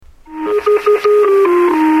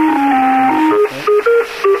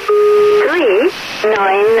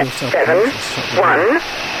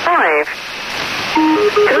3975.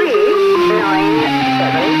 3975.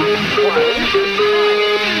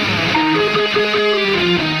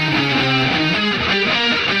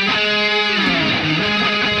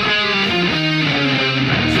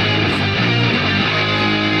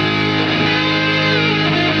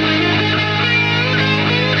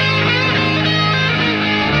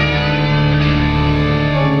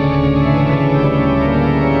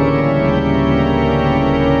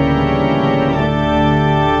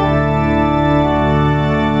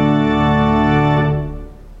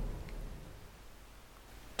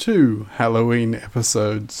 Two Halloween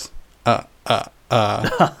episodes.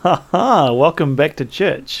 Welcome back to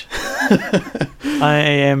church. I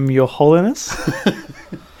am your holiness.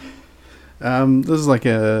 This is like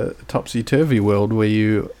a topsy-turvy world where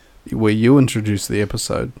you introduce the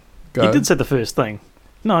episode. Go. You did say the first thing.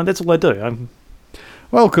 No, that's all I do.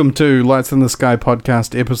 Welcome to Lights in the Sky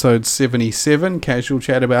podcast, episode 77, casual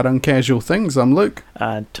chat about uncasual things. I'm Luke.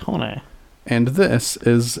 Tony. And this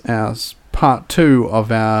is our part 2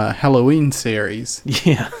 of our Halloween series.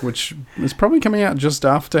 Yeah. Which is probably coming out just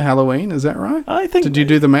after Halloween, is that right? I think. Did you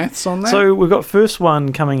do the maths on that? So we've got first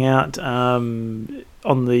one coming out on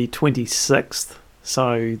the 26th.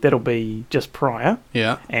 So that'll be just prior.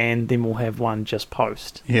 Yeah. And then we'll have one just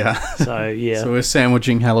post. Yeah. So, yeah. So we're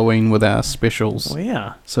sandwiching Halloween with our specials, Well,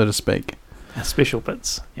 yeah. so to speak. Our special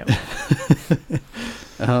bits. Yep. Just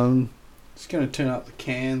going to turn up the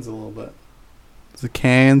cans a little bit. Is the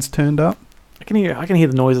cans turned up? I can hear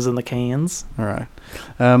the noises in the cans. All right.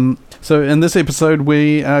 So in this episode,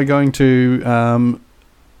 we are going to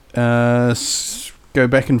go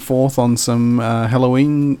back and forth on some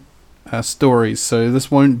Halloween stories. So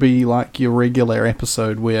this won't be like your regular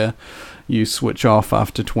episode where you switch off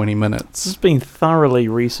after 20 minutes. This has been thoroughly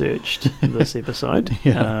researched, this episode.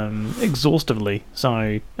 Yeah. Exhaustively. So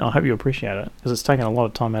I hope you appreciate it, because it's taken a lot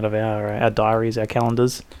of time out of our diaries, our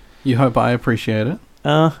calendars. You hope I appreciate it?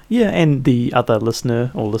 Yeah, and the other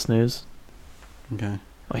listener or listeners. Okay.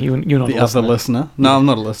 Oh, you're not the a listener. other listener? No, I'm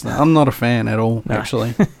not a listener. I'm not a fan at all, No.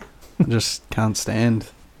 actually. I just can't stand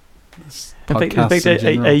this podcast In fact,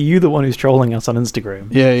 are you the one who's trolling us on Instagram?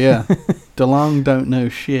 Yeah. DeLong don't know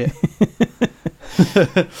shit.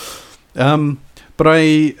 But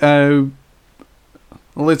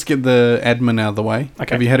let's get the admin out of the way.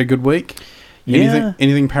 Okay. Have you had a good week? Yeah.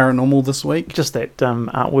 Anything paranormal this week? Just that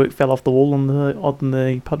artwork fell off the wall on the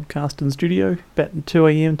podcast in studio about 2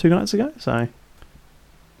 a.m. 2 nights ago. So,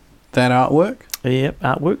 That artwork? yep,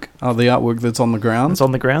 artwork. Oh, the artwork that's on the ground? It's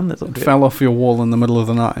on the ground. It fell off your wall in the middle of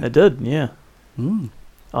the night. It did, yeah. Mm.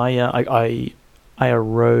 I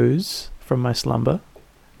arose from my slumber.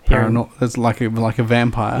 It's like a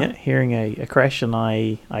vampire. Yeah, hearing a crash, and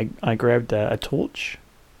I grabbed a torch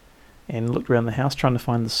and looked around the house trying to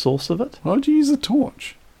find the source of it. Why would you use a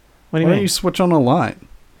torch? What do you Why mean? don't you switch on a light?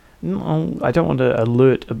 No, I don't want to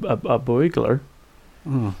alert a burglar.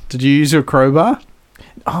 Oh. Did you use your crowbar?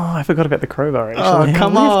 Oh, I forgot about the crowbar, actually. Oh,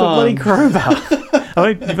 come I left on. the bloody crowbar.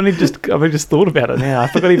 I've only just thought about it now. I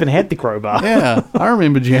forgot I even had the crowbar. Yeah, I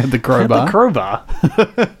remembered you had the crowbar. The crowbar.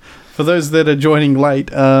 For those that are joining late,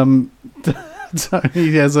 so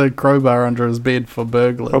he has a crowbar under his bed for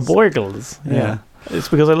burglars. For burglars. Yeah. It's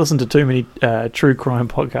because I listened to too many true crime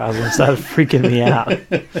podcasts and it started freaking me out.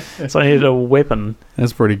 So I needed a weapon.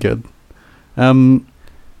 That's pretty good.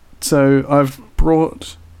 So I've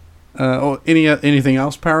brought anything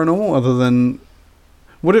else paranormal other than...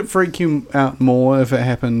 Would it freak you out more if it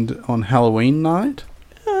happened on Halloween night?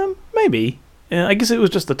 Maybe. I guess it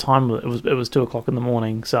was just the time. It was 2 o'clock in the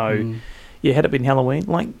morning. So, yeah, had it been Halloween,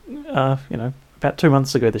 about 2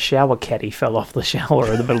 months ago, the shower caddy fell off the shower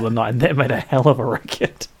in the middle of the night, and that made a hell of a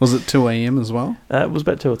racket. Was it 2 a.m. as well? It was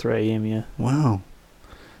about 2 or 3 a.m., yeah. Wow.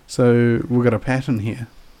 So we've got a pattern here.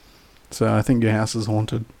 So I think your house is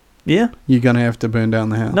haunted. Yeah. You're going to have to burn down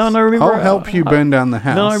the house. No, remember... I'll help you burn down the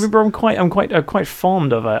house. No, I remember I'm quite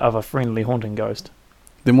fond of a friendly haunting ghost.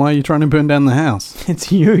 Then why are you trying to burn down the house?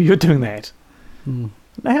 It's you're doing that. Hmm.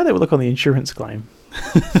 Now, how that would look on the insurance claim.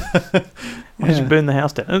 Why did you burn the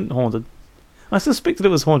house down? Haunted. I suspected it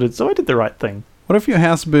was haunted, so I did the right thing. What if your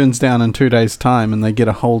house burns down in 2 days' time and they get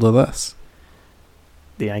a hold of this?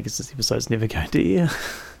 I guess this episode's never going to air.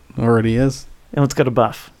 Already is. And it's got a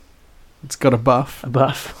buff. It's got a buff. A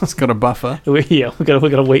buff. It's got a buffer. Yeah, we got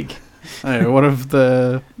a week. Hey, what if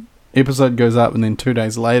the episode goes up and then 2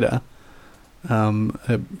 days later,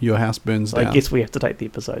 your house burns down? I guess we have to take the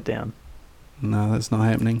episode down. No, that's not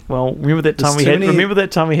happening. Well, remember that time we had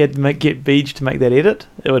to get Beej to make that edit?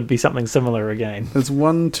 It would be something similar again. There's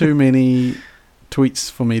one too many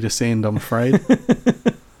tweets for me to send, I'm afraid.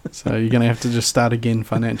 So you're going to have to just start again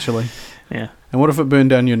financially. Yeah. And what if it burned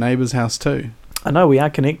down your neighbour's house too? I know we are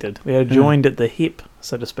connected. We are joined at the hip,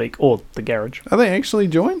 so to speak, or the garage. Are they actually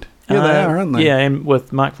joined? Yeah, they are, aren't they? Yeah, and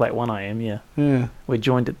with Mark Flat 1 I am, yeah. Yeah. We're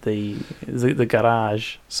joined at the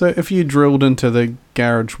garage. So if you drilled into the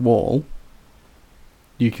garage wall,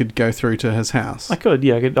 you could go through to his house. I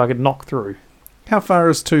could knock through. How far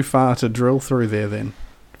is too far to drill through there then?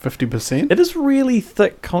 50%? It is really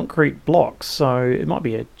thick concrete blocks, so it might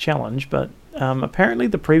be a challenge, but apparently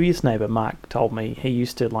the previous neighbour, Mark, told me he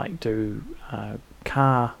used to do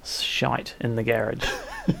car shite in the garage.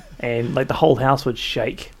 And the whole house would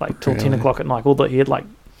shake till 10 o'clock at night. Although he had I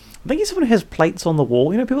think he's someone who has plates on the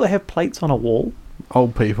wall. You know, people that have plates on a wall?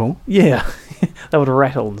 Old people. Yeah. They would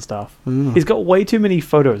rattle and stuff. Mm. He's got way too many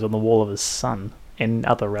photos on the wall of his son and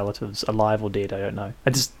other relatives, alive or dead, I don't know.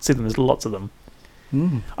 I just see them, there's lots of them.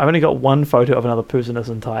 Mm. I've only got one photo of another person in this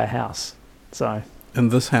entire house. So, In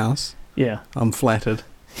this house, yeah. I'm flattered.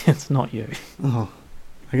 It's not you. Oh,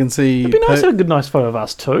 I can see... It'd be nice to have a nice photo of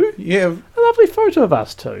us too. Yeah. A lovely photo of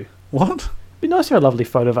us too. What? It'd be nice to have a lovely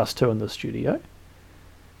photo of us two in the studio.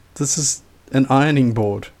 This is an ironing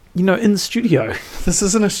board. You know, in the studio. This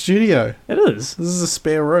isn't a studio. It is. This is a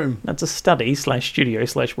spare room. That's a study / studio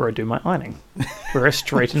 / where I do my ironing. Where I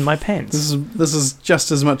straighten my pants. This is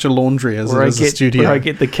just as much a laundry as where it is a studio. Where I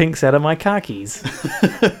get the kinks out of my khakis.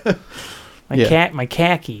 My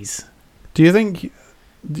khakis. Do you think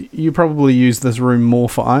you probably use this room more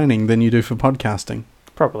for ironing than you do for podcasting?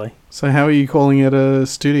 Probably. So how are you calling it a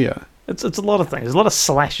studio? It's a lot of things. There's a lot of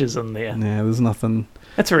slashes in there. Yeah, there's nothing.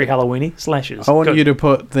 That's very Halloweeny. Slashes. I want Good. you to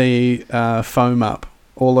put the foam up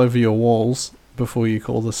all over your walls before you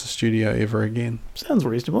call this a studio ever again. Sounds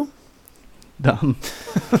reasonable. Done.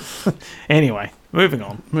 Anyway, moving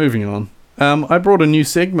on. Moving on. I brought a new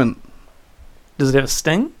segment. Does it have a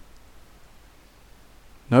sting?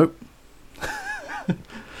 Nope.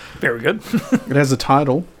 Very good. It has a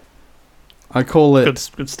title. I call it.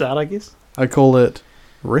 Good start, I guess. I call it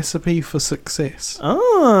Recipe for Success.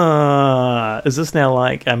 Is this now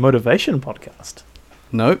like a motivation podcast?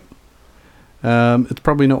 Nope. It's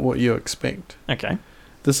probably not what you expect. Okay.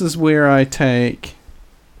 This is where I take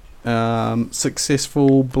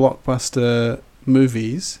successful blockbuster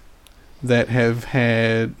movies that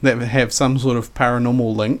have some sort of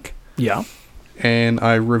paranormal link, Yeah. and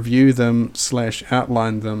I review them /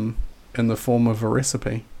 outline them in the form of a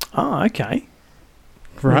recipe. Oh, okay.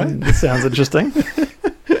 Right? That sounds interesting.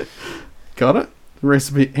 Got it?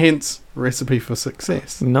 Hence Recipe for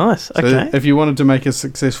Success. Nice. So Okay. if you wanted to make a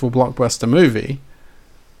successful blockbuster movie,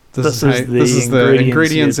 this is the the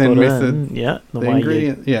ingredients and method. In. Yeah. The way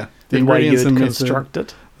ingredients the way ingredients you and would method. construct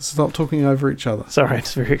it. Stop talking over each other. Sorry, I'm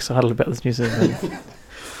just very excited about this new segment.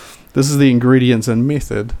 This is the ingredients and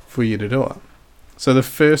method for you to do it. So the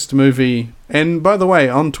first movie, and by the way,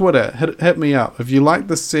 on Twitter, hit me up. If you like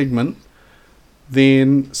this segment,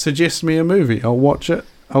 then suggest me a movie. I'll watch it.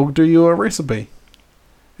 I'll do you a recipe.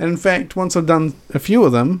 And in fact, once I've done a few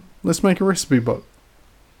of them, let's make a recipe book.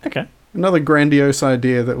 Okay. Another grandiose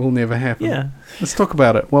idea that will never happen. Yeah. Let's talk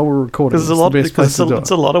about it while we're recording. Because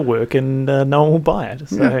it's a lot of work and no one will buy it.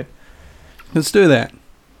 So Yeah. Let's do that.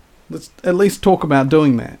 Let's at least talk about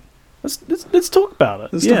doing that. let's talk about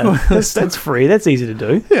it. Let's yeah. talk about- That's free. That's easy to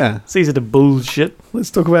do. Yeah. It's easy to bullshit. Let's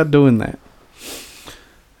talk about doing that.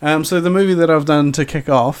 So the movie that I've done to kick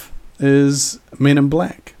off is Men in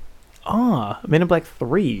Black. Men in Black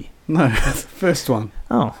 3. No, the first one,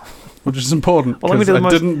 Oh. which is important Well, let me because do the I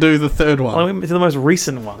most- didn't do the third one. Well, to the most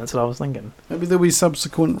recent one. That's what I was thinking. Maybe there'll be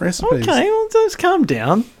subsequent recipes. Okay, well, just calm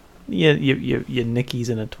down. Yeah, your Nicky's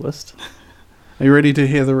in a twist. Are you ready to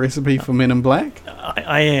hear the recipe for Men in Black?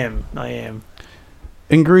 I am.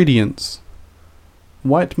 Ingredients.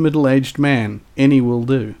 White middle-aged man, any will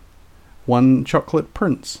do. 1 chocolate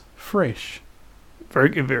prince, fresh. Very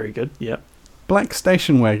good, very good. Yep. Black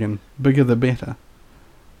station wagon, bigger the better.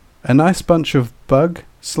 A nice bunch of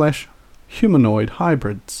bug/humanoid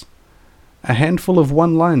hybrids. A handful of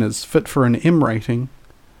one-liners fit for an M rating.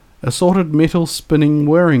 Assorted metal spinning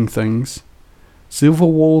whirring things.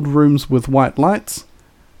 Silver-walled rooms with white lights.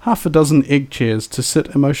 Half a dozen egg chairs to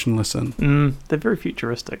sit emotionless in. They're very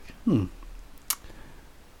futuristic.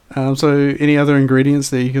 So any other ingredients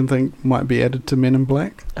that you can think might be added to Men in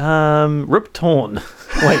Black? Rip Torn.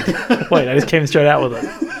 Wait, I just came straight out with it.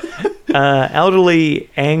 Elderly,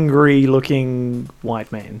 angry-looking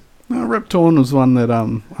white man. No, Rip Torn was one that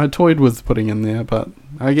I toyed with putting in there, but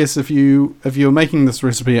I guess if you're making this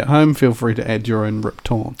recipe at home, feel free to add your own Rip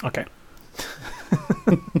Torn. Okay.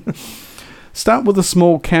 Start with a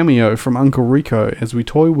small cameo from Uncle Rico as we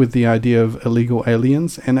toy with the idea of illegal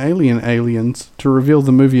aliens and alien aliens to reveal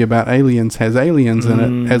the movie about aliens has aliens in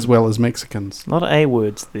it as well as Mexicans. A lot of A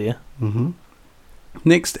words there. Mm-hmm.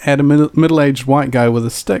 Next, add a middle-aged white guy with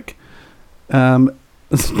a stick.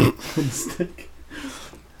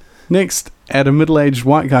 Next, add a middle-aged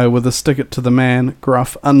white guy with a stick it to the man,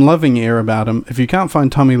 gruff, unloving air about him. If you can't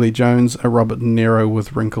find Tommy Lee Jones, a Robert De Niro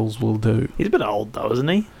with wrinkles will do. He's a bit old though, isn't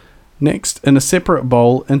he? Next, in a separate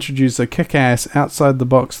bowl, introduce a kick-ass,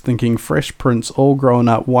 outside-the-box thinking Fresh Prince, all grown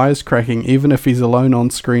up, wisecracking, even if he's alone on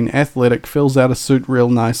screen, athletic, fills out a suit real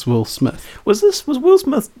nice Will Smith. Was Will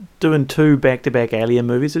Smith doing 2 back-to-back Alien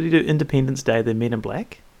movies? Did he do Independence Day, then Men in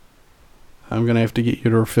Black? I'm going to have to get you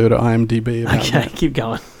to refer to IMDb about Okay, that. keep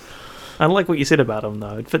going. I like what you said about him,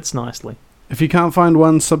 though. It fits nicely. If you can't find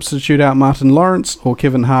one, substitute out Martin Lawrence, or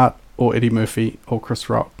Kevin Hart, or Eddie Murphy, or Chris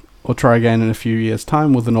Rock. Or try again in a few years'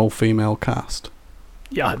 time with an all-female cast.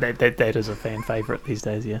 Yeah, that is a fan favourite these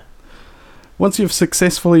days, yeah. Once you've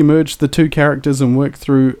successfully merged the two characters and worked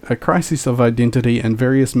through a crisis of identity and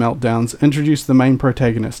various meltdowns, introduce the main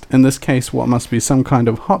protagonist, in this case what must be some kind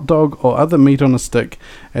of hot dog or other meat on a stick,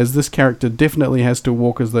 as this character definitely has to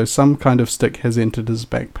walk as though some kind of stick has entered his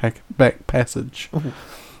back passage. Ooh.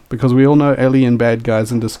 Because we all know alien bad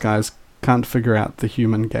guys in disguise can't figure out the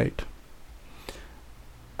human gate.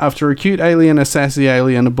 After a cute alien, a sassy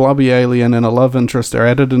alien, a blobby alien, and a love interest are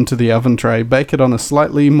added into the oven tray, bake it on a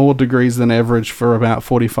slightly more degrees than average for about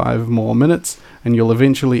 45 more minutes, and you'll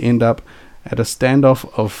eventually end up at a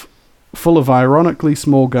standoff full of ironically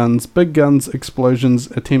small guns, big guns, explosions,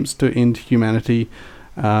 attempts to end humanity,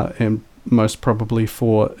 and most probably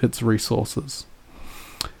for its resources.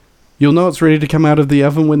 You'll know it's ready to come out of the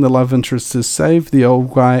oven when the love interest is saved, the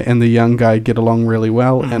old guy and the young guy get along really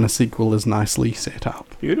well, and a sequel is nicely set up.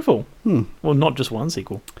 Beautiful. Well, not just one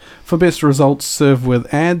sequel. For best results, serve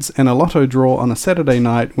with ads and a lotto draw on a Saturday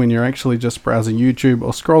night when you're actually just browsing YouTube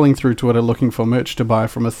or scrolling through Twitter looking for merch to buy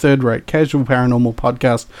from a third-rate casual paranormal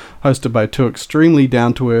podcast hosted by 2 extremely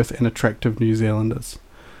down-to-earth and attractive New Zealanders.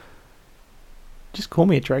 Just call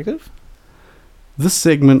me attractive. This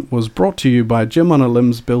segment was brought to you by Jim on a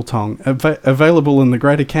Limbs Biltong, available in the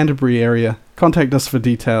Greater Canterbury area. Contact us for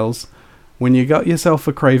details. When you got yourself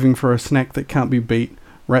a craving for a snack that can't be beat,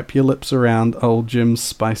 wrap your lips around old Jim's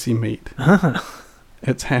spicy meat.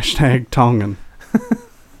 It's #Tongan.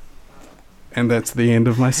 And that's the end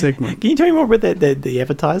of my segment. Can you tell me more about the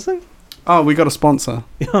advertising? Oh, we got a sponsor.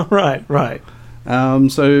 Right.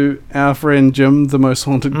 So our friend Jim, the most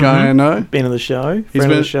haunted guy I know. Been on the show.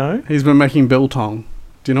 Friend of the show. He's been making biltong.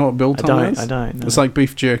 Do you know what biltong is? I don't know. It's like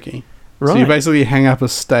beef jerky. Right. So you basically hang up a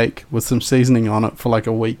steak with some seasoning on it for like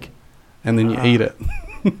a week, and then you eat it.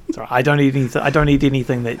 Sorry, I don't eat anything. I don't eat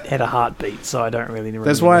anything that had a heartbeat, so I don't really.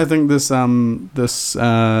 That's why I think this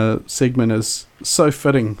segment is so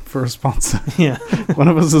fitting for a sponsor. Yeah. One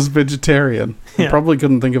of us is vegetarian. Yeah. I probably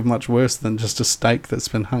couldn't think of much worse than just a steak that's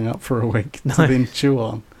been hung up for a week to then chew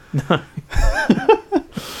on. No.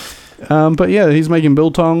 But yeah, he's making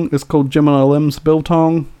biltong. It's called Jim on a Limbs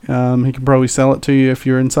Biltong. He can probably sell it to you if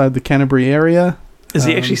you're inside the Canterbury area. Is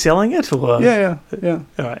he actually selling it? Or? Yeah. All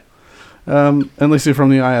right. Unless you're from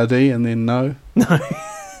the IRD, and then no. No.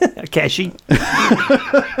 Cashy.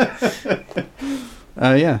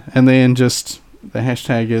 Yeah, and then just the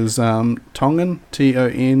hashtag is Tongan,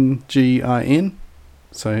 TONGIN.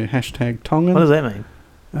 So #Tongan. What does that mean?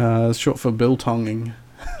 It's short for biltonging.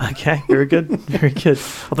 Okay, very good, very good. I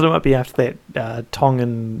thought it might be after that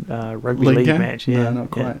Tongan rugby league match. Yeah, no,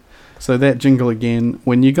 not quite. So that jingle again.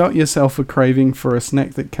 When you got yourself a craving for a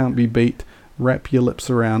snack that can't be beat, wrap your lips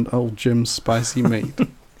around old Jim's spicy meat.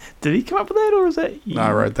 Did he come up with that, or is that you? No,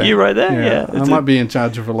 I wrote that. You wrote that? Yeah. I might be in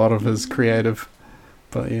charge of a lot of his creative,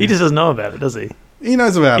 but yeah. He just doesn't know about it, does he? He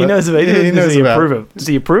knows about it. He knows about it. Yeah, he knows does he about approve it? Does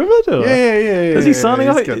he approve it? Or? Yeah. Is he signing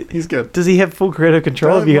off? He's good. Does he have full creative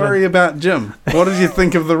control? Don't worry about Jim. What did you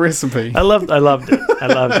think of the recipe? I loved it. I loved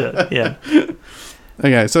it. Yeah.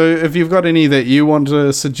 Okay, so if you've got any that you want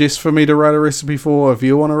to suggest for me to write a recipe for, if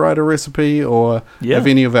you want to write a recipe, or if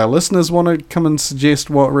any of our listeners want to come and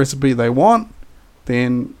suggest what recipe they want,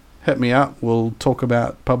 then hit me up. We'll talk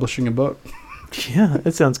about publishing a book. Yeah,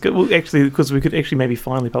 that sounds good. Well, actually, because we could actually maybe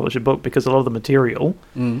finally publish a book, because a lot of the material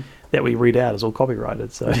that we read out is all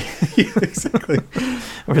copyrighted. So yeah, exactly.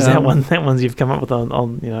 Whereas that one's you've come up with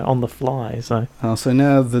on the fly. So so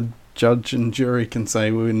now the judge and jury can say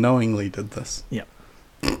we knowingly did this. Yep.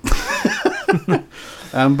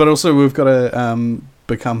 But also we've got to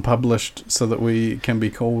become published so that we can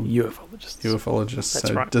be called ufologists. That's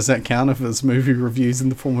so right. Does that count if it's movie reviews in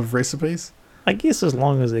the form of recipes? I guess as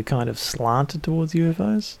long as they're kind of slanted towards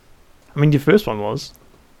UFOs. I mean, your first one was.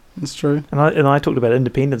 It's true. And I talked about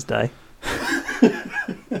Independence Day.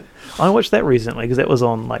 I watched that recently because that was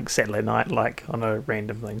on like Saturday night, like on a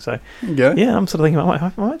random thing. So Okay. yeah, I'm sort of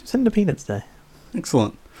thinking, it's Independence Day.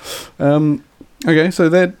 Excellent. Okay, so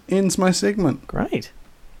that ends my segment. Great.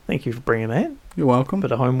 Thank you for bringing that. You're welcome.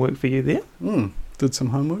 Bit of homework for you there. Did some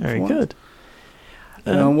homework. Very for once. good.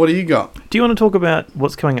 What do you got? Do you want to talk about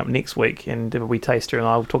what's coming up next week? And if we taster, and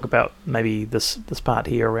I'll talk about maybe this part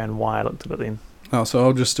here around why I looked at it then. Oh, so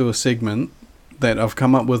I'll just do a segment that I've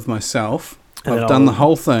come up with myself. And I've done the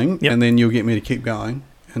whole thing, Yep. and then you'll get me to keep going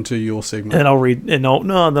into your segment. And then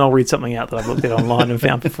I'll read something out that I've looked at online and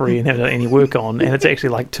found for free and haven't done any work on, and it's actually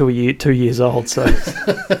like 2 years old. So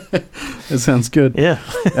It sounds good. yeah,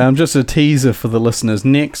 Just a teaser for the listeners.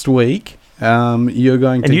 Next week, you're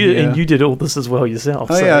going to hear... and you did all this as well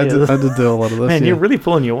yourself. Oh, so, yeah, I did do a lot of this. Man, yeah. you're really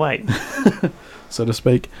pulling your weight. So to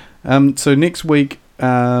speak. So next week,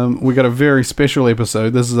 we got a very special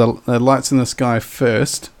episode. This is a Lights in the Sky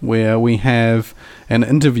first, where we have an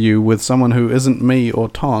interview with someone who isn't me or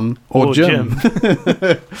Ton or Jim.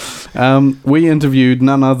 We interviewed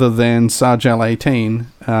none other than Sargel 18.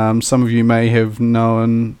 Some of you may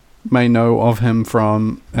know of him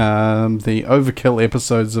from the Overkill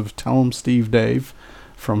episodes of Tell 'em Steve Dave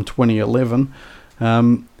from 2011.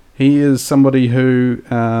 He is somebody who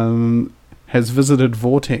has visited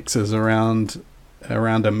vortexes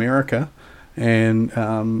around America and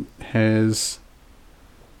has,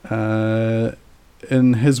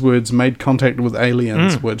 in his words, made contact with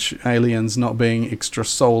aliens, which aliens not being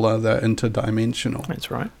extrasolar, they're interdimensional.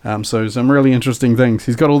 That's right. So some really interesting things.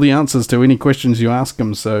 He's got all the answers to any questions you ask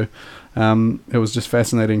him, so it was just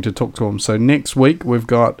fascinating to talk to him. So next week we've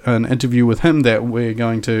got an interview with him that we're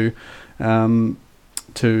going to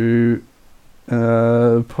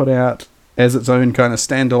put out as its own kind of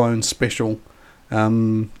standalone special.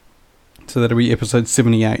 So that'll be episode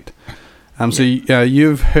 78. So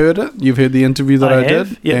you've heard it. You've heard the interview that I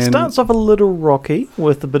did. Yeah, it starts off a little rocky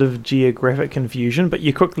with a bit of geographic confusion, but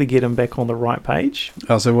you quickly get him back on the right page.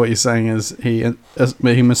 Oh, so what you're saying is he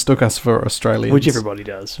mistook us for Australians. Which everybody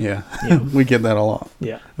does. Yeah. Yeah. We get that a lot.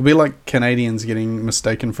 Yeah. It'd be like Canadians getting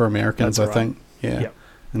mistaken for Americans, That's I right. think. Yeah. Yep.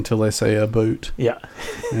 Until they say a boot. Yeah.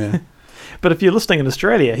 Yeah. But if you're listening in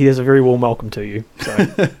Australia, he has a very warm welcome to you. So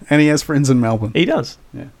And he has friends in Melbourne. he does.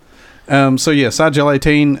 Yeah. Sargel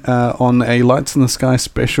 18 on a Lights in the Sky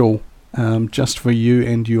special, just for you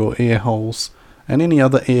and your air holes, and any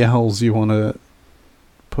other air holes you want to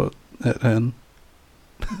put it in.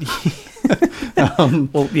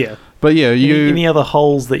 Well, yeah. But yeah, Any other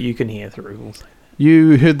holes that you can hear through? We'll say.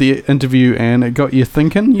 You heard the interview and it got you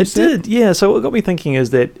thinking. It did, yeah. So what got me thinking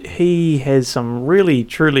is that he has some really,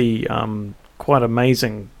 truly quite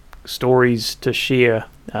amazing stories to share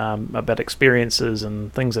about experiences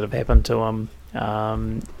and things that have happened to him.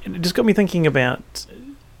 And it just got me thinking about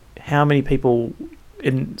how many people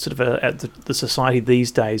in sort of at the society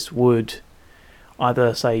these days would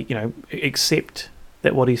either say, accept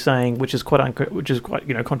that what he's saying, which is quite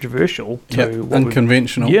controversial to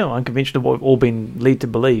unconventional. Unconventional. What we've all been led to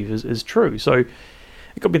believe is true. So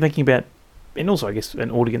it got me thinking about, and also I guess an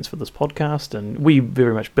audience for this podcast, and we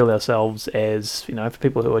very much bill ourselves as for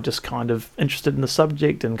people who are just kind of interested in the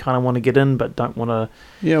subject and kind of want to get in but don't want to.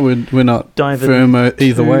 Yeah, we're not dive firm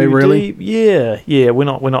either way, really. Deep. Yeah, we're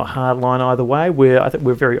not hardline either way. I think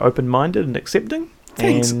we're very open minded and accepting.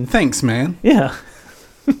 Thanks, man. Yeah.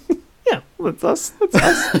 Yeah, that's us.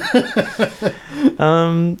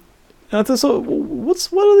 So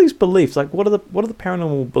what are these beliefs like? What are the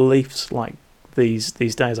paranormal beliefs like these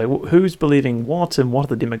days? Like, who's believing what, and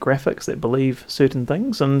what are the demographics that believe certain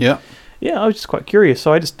things? And I was just quite curious.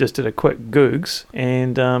 So I just did a quick Googs,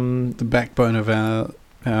 and the backbone of our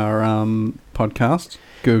podcast,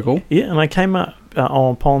 Google. Yeah, and I came up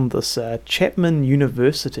upon this Chapman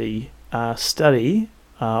University study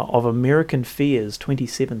of American Fears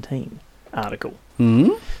 2017 article.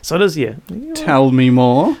 Mm-hmm. So it is, Tell me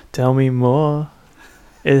more. Tell me more.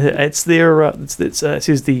 It's there. It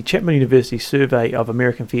says the Chapman University Survey of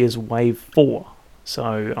American Fears Wave 4.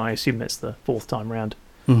 So I assume that's the fourth time round.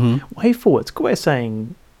 Mm-hmm. Wave 4. It's a good way of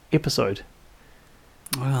saying episode.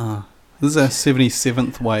 Wow. This is our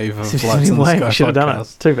 77th wave of Lights in the Sky Should have done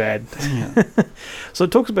podcast. it. Too bad. Yeah. So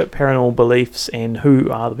it talks about paranormal beliefs and who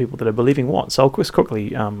are the people that are believing what. So I'll just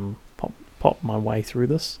quickly pop my way through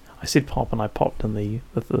this. I said pop and I popped in the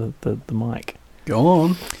mic. Go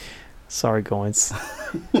on. Sorry, guys.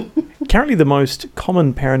 Currently, the most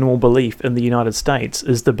common paranormal belief in the United States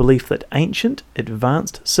is the belief that ancient,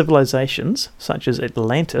 advanced civilizations, such as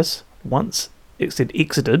Atlantis, once it said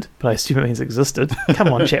exited, but I assume it means existed. Come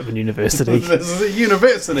on, Chapman University. This is a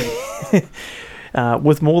university.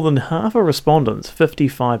 With more than half of respondents,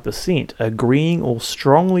 55%, agreeing or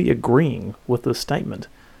strongly agreeing with this statement.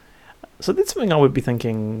 So that's something I would be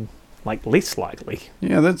thinking, like, less likely.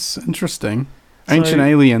 Yeah, that's interesting. So- Ancient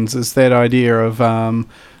aliens is that idea of,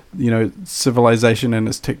 civilization and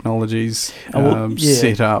its technologies yeah.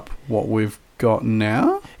 set up what we've got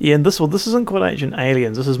now. Yeah, and this isn't quite ancient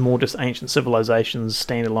aliens. This is more just ancient civilizations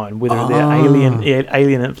standalone, whether they're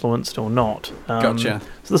alien influenced or not. Gotcha.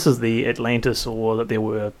 So this is the Atlantis, or that there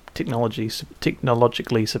were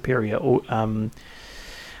technologically superior, or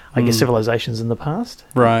I guess civilizations in the past.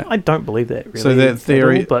 Right. I don't believe that really. So that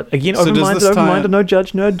theory, all, but again, so open-minded, no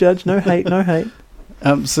judge, no hate, no hate.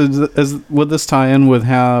 Would this tie in with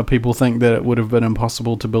how people think that it would have been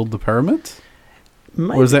impossible to build the pyramids?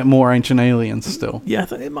 Maybe. Or is that more ancient aliens still? Yeah, I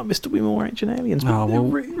think it might still be more ancient aliens. But Oh,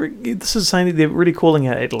 well- this is saying that they're really calling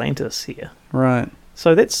out Atlantis here. Right.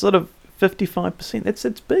 So that's sort of 55%. That's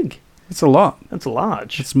big. It's a lot. That's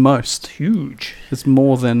large. It's most. It's huge. It's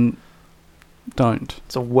more than don't.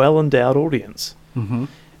 It's a well-endowed audience. Mm-hmm.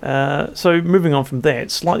 So moving on from that,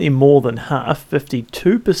 slightly more than half,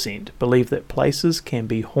 52%, believe that places can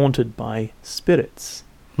be haunted by spirits.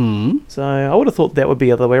 So I would have thought that would be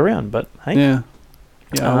the other way around, but hey. Yeah.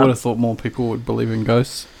 Yeah, I would have thought more people would believe in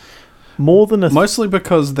ghosts. More than Mostly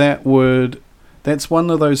because that's one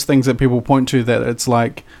of those things that people point to, that it's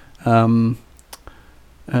like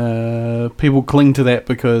people cling to that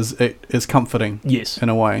because it is comforting. Yes. In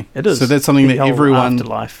a way. It is. So that's something The that whole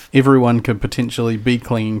afterlife. everyone could potentially be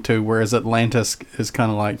clinging to, whereas Atlantis is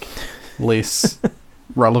kind of like less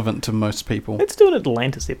relevant to most people. Let's do an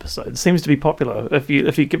Atlantis episode. It seems to be popular. If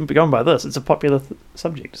you keep going by this, it's a popular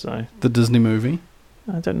subject. So The Disney movie.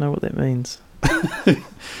 I don't know what that means.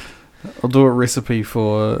 I'll do a recipe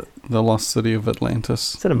for the Lost City of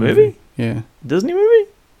Atlantis. Is that a movie? Yeah. Disney movie?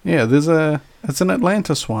 Yeah, it's an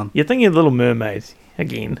Atlantis one. You're thinking of Little Mermaid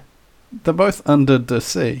again. They're both under the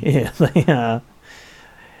sea. Yeah, they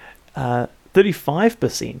are.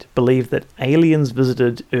 35% believe that aliens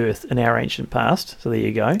visited Earth in our ancient past. So there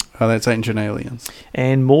you go. Oh, that's Ancient Aliens.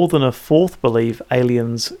 And more than a fourth believe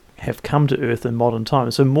aliens have come to Earth in modern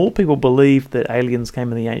times. So more people believe that aliens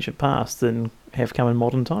came in the ancient past than have come in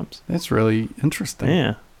modern times. That's really interesting.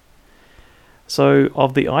 Yeah. So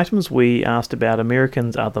of the items we asked about,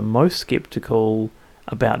 Americans are the most skeptical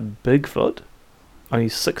about Bigfoot. Only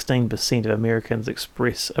 16% of Americans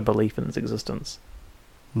express a belief in its existence.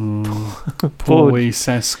 Poor wee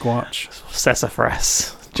Sasquatch.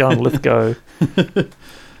 Sassafras. John Lithgow.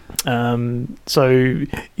 So,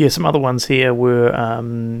 yeah, some other ones here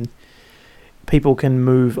were people can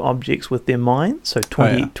move objects with their mind. So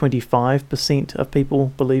 25% of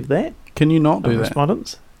people believe that. Can you not do that?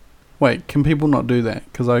 Respondents. Wait, can people not do that?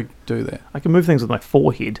 Because I do that. I can move things with my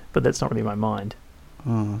forehead, but that's not really my mind.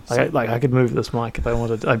 Oh, I could move this mic if I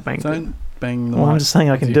wanted. I'd bang. Don't bang the Well, I'm mic just saying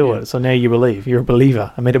I can with do your it. head. So now you believe. You're a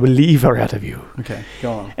believer. I made a believer out of you. Okay,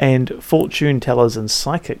 go on. And fortune tellers and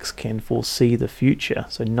psychics can foresee the future.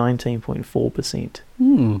 So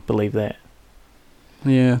 19.4% believe that.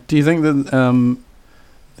 Yeah. Do you think that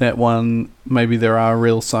that one, maybe there are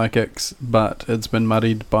real psychics, but it's been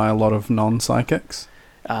muddied by a lot of non-psychics?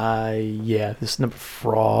 Yeah, there's a number of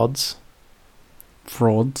frauds.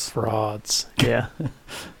 Frauds. Yeah.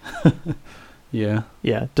 Yeah.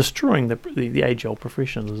 Yeah, destroying the age-old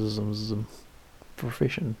profession.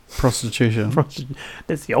 Prostitution.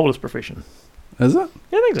 That's the oldest profession. Is it?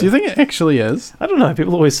 Yeah, I think so. Do you think it actually is? I don't know.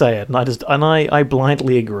 People always say it, and I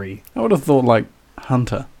blindly agree. I would have thought like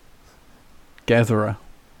hunter, gatherer,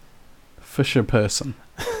 fisher person.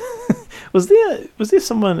 Was there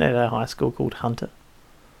someone at our high school called Hunter?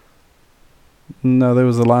 No, there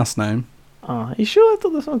was the last name. Are you sure? I thought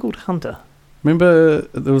there was someone called Hunter. Remember,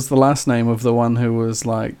 there was the last name of the one who was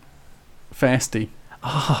like fasty.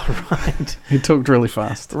 Oh, right. He talked really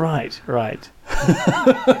fast. Right.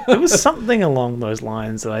 There was something along those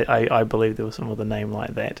lines that I believe there was some other name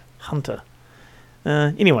like that. Hunter.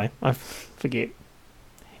 Anyway, I forget.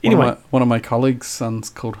 Anyway. One of my colleagues' sons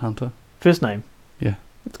called Hunter. First name. Yeah.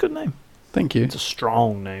 It's a good name. Thank you. It's a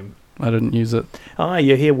strong name. I didn't use it.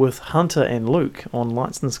 You're here with Hunter and Luke on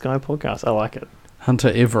Lights in the Sky podcast. I like it. Hunter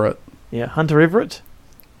Everett. Yeah, Hunter Everett.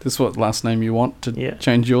 This is what last name you want to Yeah.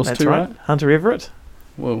 change yours That's to, right. Hunter Everett.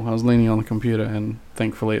 Well, I was leaning on the computer and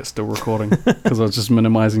thankfully it's still recording because I was just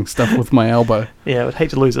minimizing stuff with my elbow. Yeah, I would hate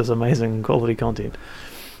to lose this amazing quality content.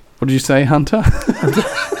 What did you say, Hunter?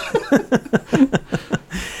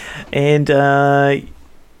 And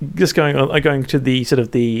just going to the sort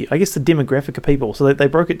of the, I guess, the demographic of people. So they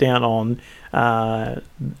broke it down on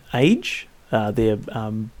age, their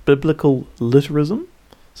biblical literalism,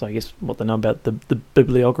 so I guess what they know about the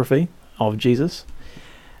bibliography of Jesus.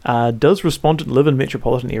 Does respondent live in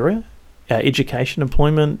metropolitan area? Education,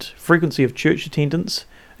 employment, frequency of church attendance,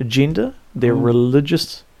 gender, their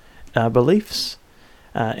religious beliefs,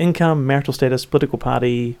 income, marital status, political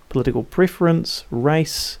party, political preference,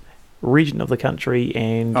 race, region of the country,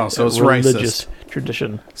 and so it's religious racist.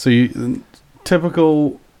 tradition. So you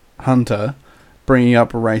typical hunter bringing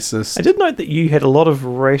up racist. I did note that you had a lot of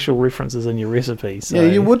racial references in your recipe. So.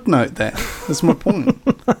 Yeah, you would note that. That's my point.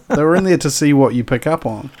 They were in there to see what you pick up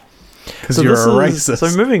on. Because you're a racist.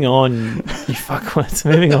 So moving on, you fuckwits,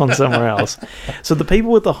 moving on somewhere else. So the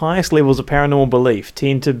people with the highest levels of paranormal belief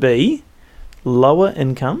tend to be lower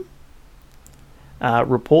income,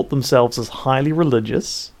 report themselves as highly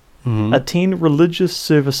religious, attend religious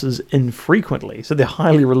services infrequently. So they're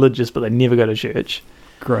highly religious, but they never go to church.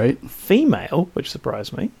 Great. Female, which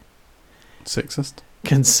surprised me. Sexist.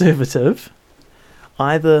 Conservative.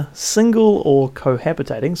 Either single or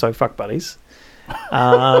cohabitating, so fuck buddies. Is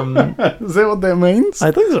that what that means?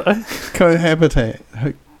 I think so.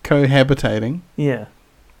 Cohabitating. Yeah.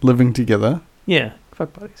 Living together. Yeah,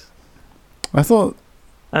 fuck buddies. I thought...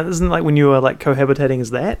 Isn't like when you are like cohabitating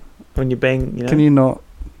is that? When you're being, Can you not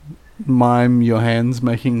mime your hands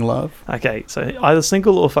making love? Okay, so either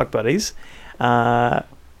single or fuck buddies.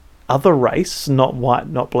 Other race, not white,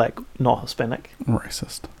 not black, not Hispanic.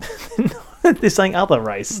 Racist. They're saying other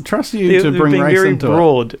race. Trust you to bring being race very into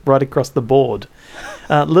broad right across the board.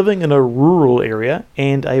 Living in a rural area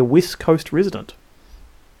and a West Coast resident.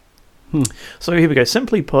 So here we go.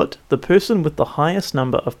 Simply put, the person with the highest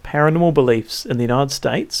number of paranormal beliefs in the United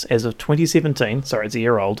States as of 2017, sorry, it's a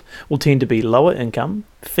year old, will tend to be lower income,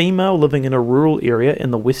 female living in a rural area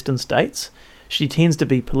in the western states. She tends to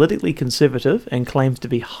be politically conservative and claims to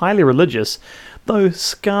be highly religious, though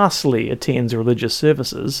scarcely attends religious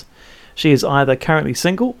services. She is either currently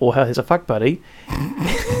single or has a fuck buddy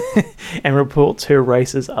and reports her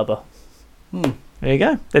race as other. There you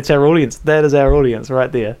go. That's our audience. That is our audience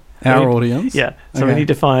right there. Our audience? Yeah. So Okay. we need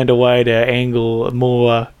to find a way to angle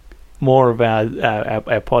more of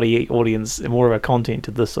our potty audience and more of our content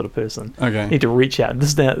to this sort of person. Okay. Need to reach out.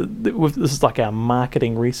 This is like our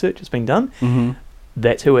marketing research that's been done. Mm-hmm.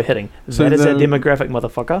 That's who we're hitting. So that is our demographic,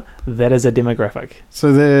 motherfucker. That is a demographic.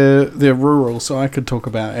 So they're rural, so I could talk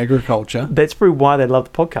about agriculture. That's probably why they love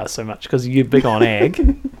the podcast so much, because you're big on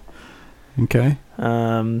ag. Okay.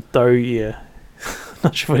 Though, yeah,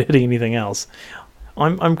 not sure if we're hitting anything else.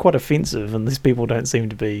 I'm quite offensive, and these people don't seem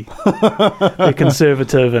to be. They're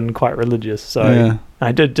conservative and quite religious. So Yeah.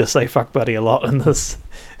 I did just say "fuck buddy" a lot in this.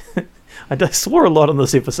 I swore a lot in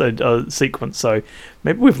this episode sequence. So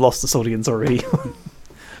maybe we've lost this audience already.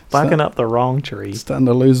 Barking up the wrong tree. Starting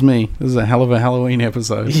to lose me. This is a hell of a Halloween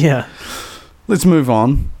episode. Yeah, Let's move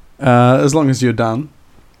on. As long as you're done.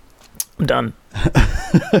 I'm done.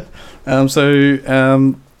 Is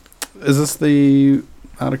this the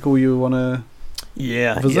article you want to...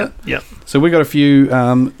 Yeah, Visit? yeah. So we got a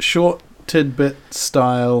few short tidbit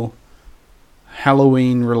style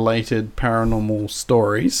Halloween related paranormal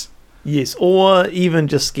stories. Yes, or even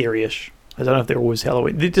just scary-ish. I don't know if they're always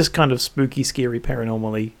Halloween. They're just kind of spooky, scary,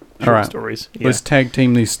 paranormally short Alright. stories. Yeah. Let's tag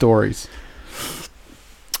team these stories.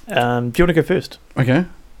 Do you want to go first? Okay.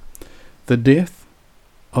 The death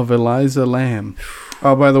of Eliza Lamb.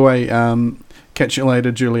 Oh, by the way, catch you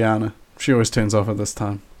later, Juliana. She always turns off at this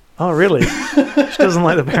time. Oh, really? She doesn't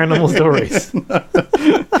like the paranormal stories.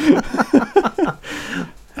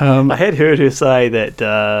 I had heard her say that,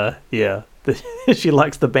 that she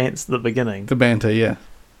likes the bants at the beginning. The banter, yeah.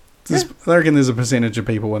 I reckon there's a percentage of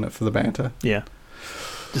people in it for the banter. Yeah.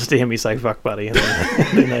 Just to hear me say fuck buddy, and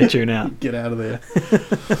then they tune out. Get out of there.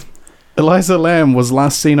 Eliza Lamb was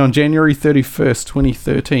last seen on January 31st,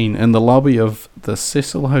 2013 in the lobby of the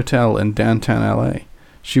Cecil Hotel in downtown LA.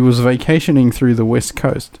 She was vacationing through the West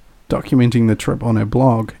Coast, documenting the trip on her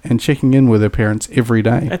blog and checking in with her parents every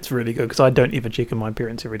day. That's really good, because I don't ever check on my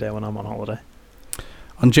parents every day when I'm on holiday.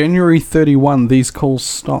 On January 31, these calls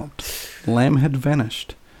stopped. Lamb had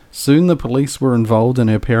vanished. Soon the police were involved and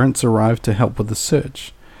her parents arrived to help with the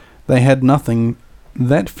search. They had nothing.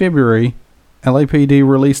 That February, LAPD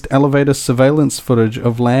released elevator surveillance footage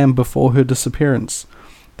of Lamb before her disappearance.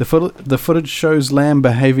 The footage shows Lamb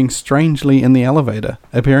behaving strangely in the elevator,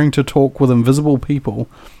 appearing to talk with invisible people,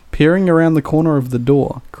 peering around the corner of the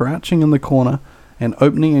door, crouching in the corner, and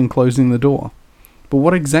opening and closing the door. But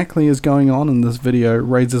what exactly is going on in this video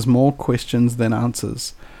raises more questions than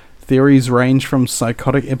answers. Theories range from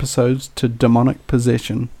psychotic episodes to demonic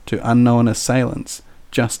possession to unknown assailants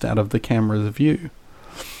just out of the camera's view.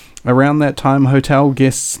 Around that time, hotel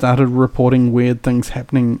guests started reporting weird things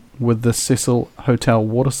happening with the Cecil Hotel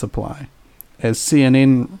water supply. As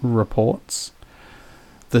CNN reports,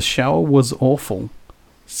 the shower was awful,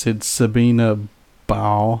 said Sabina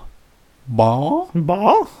Bau,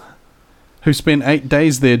 who spent 8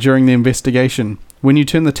 days there during the investigation. When you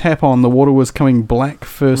turn the tap on, the water was coming black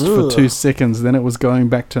first for 2 seconds, then it was going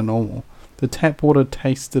back to normal. The tap water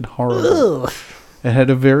tasted horrible. It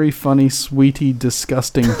had a very funny, sweety,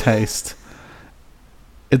 disgusting taste.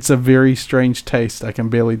 It's a very strange taste. I can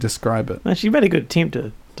barely describe it. Actually, you made a good attempt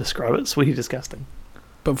to describe it. Sweetie disgusting.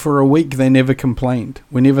 But for a week, they never complained.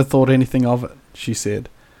 We never thought anything of it, she said.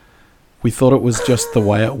 We thought it was just the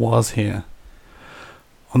way it was here.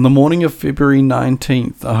 On the morning of February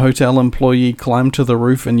 19th, a hotel employee climbed to the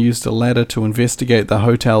roof and used a ladder to investigate the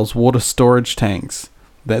hotel's water storage tanks.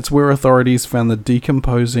 That's where authorities found the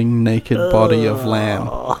decomposing naked body of Lamb,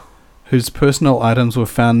 whose personal items were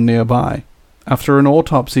found nearby. After an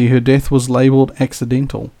autopsy, her death was labelled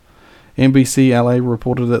accidental. NBC LA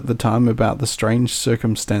reported at the time about the strange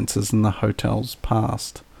circumstances in the hotel's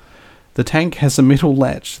past. The tank has a metal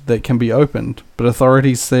latch that can be opened, but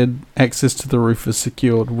authorities said access to the roof is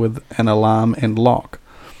secured with an alarm and lock.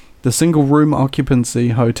 The single-room occupancy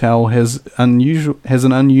hotel has an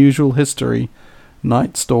unusual history.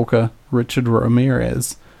 Night stalker Richard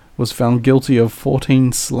Ramirez was found guilty of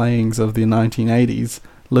 14 slayings of the 1980s,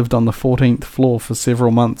 lived on the 14th floor for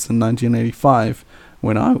several months in 1985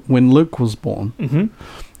 when Luke was born. Mm-hmm.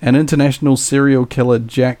 An international serial killer,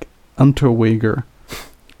 Jack Unterweger,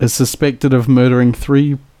 is suspected of murdering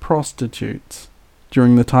 3 prostitutes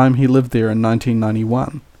during the time he lived there in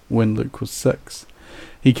 1991, when Luke was 6.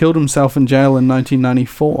 He killed himself in jail in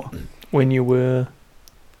 1994. When you were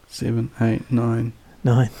 7, 8, 9.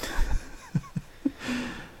 9.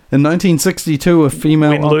 In 1962, a female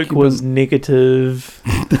when Luke was negative.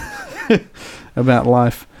 About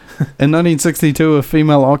life. In 1962, a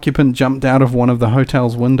female occupant jumped out of one of the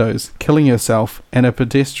hotel's windows, killing herself and a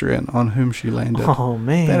pedestrian on whom she landed. Oh,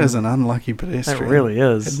 man. That is an unlucky pedestrian. That really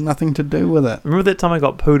is. It had nothing to do with it. Remember that time I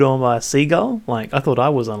got pooed on by a seagull? Like, I thought I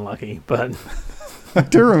was unlucky, but... I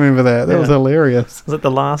do remember that. That was hilarious. Was it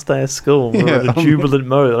the last day of school? We were at a jubilant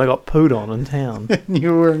mode that I got pooed on in town.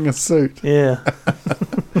 You were wearing a suit. Yeah.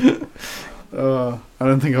 I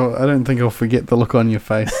don't think I'll forget the look on your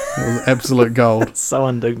face. It was absolute gold. So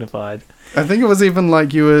undignified. I think it was even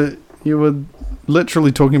like you were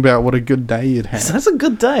literally talking about what a good day you'd had. That's a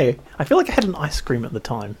good day. I feel like I had an ice cream at the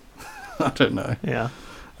time. I don't know. Yeah.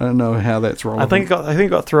 I don't know how that's wrong. I think it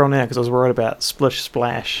got thrown out because I was worried about splish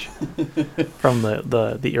splash from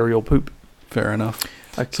the aerial poop. Fair enough.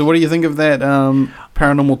 Okay. So what do you think of that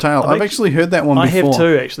Paranormal Tale? I've actually heard that one before. I have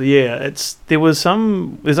too, actually, yeah. There's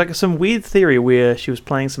like some weird theory where she was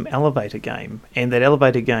playing some elevator game, and that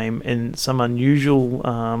elevator game in some unusual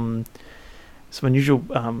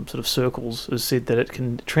sort of circles has said that it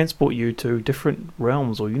can transport you to different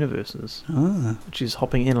realms or universes, which is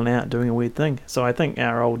hopping in and out, doing a weird thing. So I think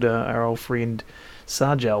our old friend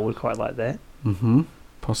Sargel would quite like that. Mm-hmm.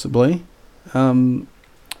 Possibly.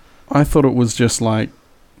 I thought it was just like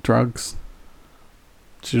drugs.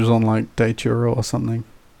 She was on like Datura or something.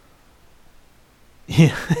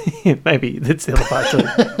 Yeah, maybe that's the other part too.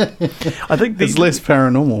 I think it's less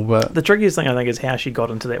paranormal, but the trickiest thing I think is how she got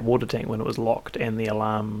into that water tank when it was locked and the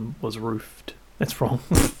alarm was roofed. That's wrong.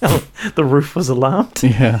 The roof was alarmed.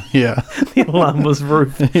 Yeah. The alarm was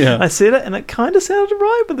roofed. Yeah. I said it and it kind of sounded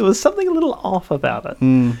right, but there was something a little off about it.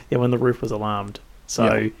 Mm. Yeah, when the roof was alarmed.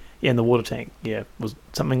 So yeah, and the water tank, was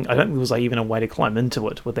something. I don't think there was like even a way to climb into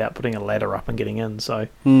it without putting a ladder up and getting in. So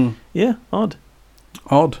yeah, odd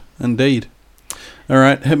indeed. All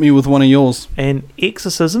right, hit me with one of yours. An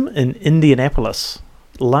exorcism in Indianapolis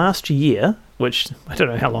last year, which I don't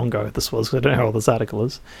know how long ago this was, because I don't know how old this article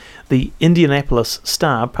is. The Indianapolis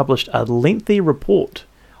Star published a lengthy report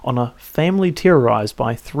on a family terrorized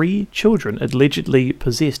by 3 children allegedly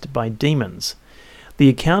possessed by demons. The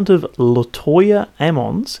account of Latoya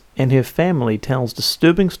Ammons and her family tells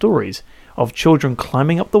disturbing stories of children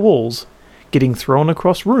climbing up the walls, getting thrown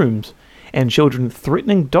across rooms, and children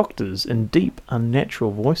threatening doctors in deep,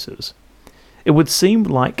 unnatural voices. It would seem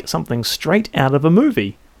like something straight out of a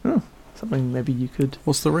movie. Something maybe you could...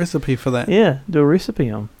 What's the recipe for that? Yeah, do a recipe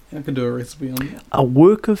on. I could do a recipe on that. A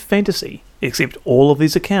work of fantasy, except all of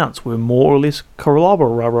these accounts were more or less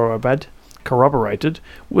corroborated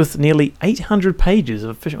with nearly 800 pages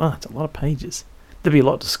of fiction. Oh, that's a lot of pages. There'd be a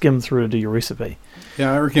lot to skim through to do your recipe.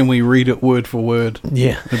 Yeah, I reckon we read it word for word.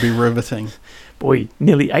 Yeah. It'd be riveting. Boy,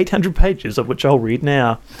 nearly 800 pages, of which I'll read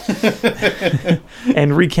now.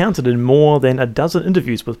 And recounted in more than a dozen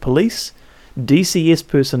interviews with police, DCS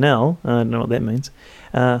personnel, I don't know what that means,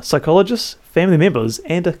 psychologists, family members,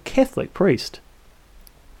 and a Catholic priest.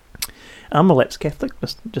 I'm a lapsed Catholic,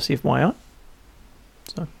 just FYI.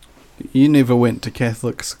 So. You never went to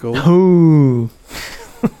Catholic school. Ooh.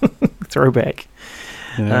 Throwback.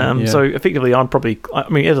 Yeah. So effectively,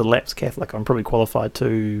 as a lapsed Catholic, I'm probably qualified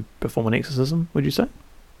to perform an exorcism, would you say?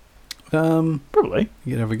 Probably.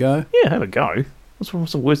 You could have a go. Yeah, have a go.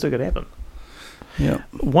 What's the worst that could happen? Yeah.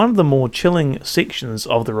 One of the more chilling sections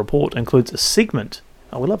of the report includes a segment,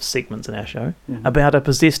 we love segments in our show, about a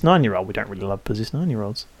possessed 9-year-old. We don't really love possessed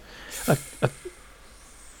 9-year-olds.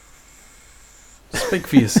 Speak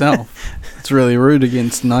for yourself. It's really rude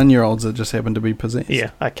against 9-year-olds that just happen to be possessed.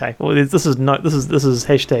 Yeah, okay. Well, this is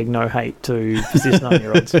hashtag no hate to possessed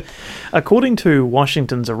 9-year-olds. According to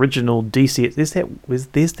Washington's original DC, there's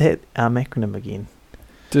that acronym again.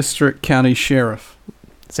 District County Sheriff.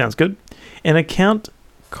 Sounds good. An account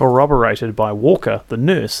corroborated by Walker, the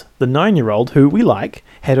nurse, the 9-year-old, who we like,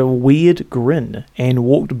 had a weird grin and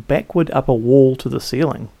walked backward up a wall to the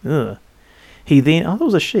ceiling. Ugh. He then, I thought it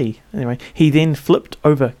was a she. Anyway, he then flipped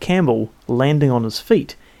over Campbell, landing on his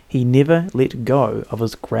feet. He never let go of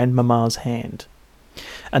his grandmama's hand.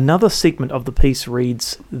 Another segment of the piece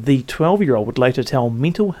reads, the 12-year-old would later tell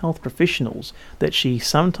mental health professionals that she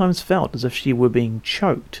sometimes felt as if she were being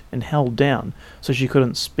choked and held down so she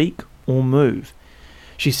couldn't speak or move.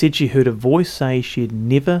 She said she heard a voice say she'd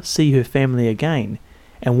never see her family again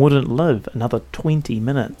and wouldn't live another 20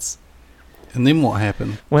 minutes. And then what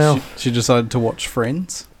happened? Well, she decided to watch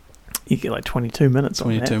Friends. You get like 22 minutes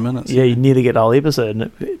 22 on that. minutes. Yeah, you nearly get the whole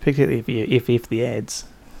episode, particularly if you FF the ads.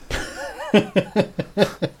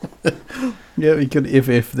 Yeah, you could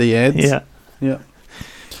FF the ads. Yeah. Yeah.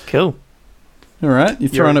 Cool. All right, you're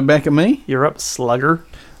throwing it back at me? You're up, slugger.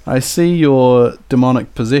 I see your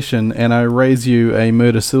demonic possession and I raise you a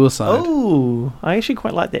murder-suicide. Oh, I actually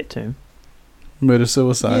quite like that term.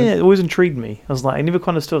 Murder-suicide? Yeah, it always intrigued me. I was like, I never kind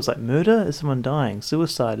of understood. It's like, murder is someone dying.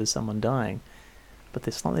 Suicide is someone dying. But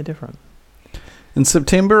they're slightly different. In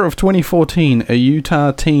September of 2014, a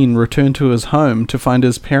Utah teen returned to his home to find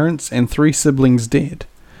his parents and 3 siblings dead.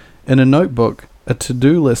 In a notebook, a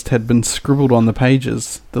to-do list had been scribbled on the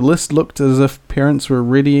pages. The list looked as if parents were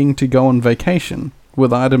readying to go on vacation,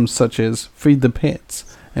 with items such as feed the pets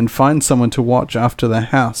and find someone to watch after the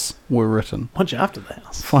house were written. Watch after the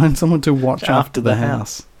house. Find someone to watch after the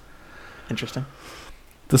house. Interesting.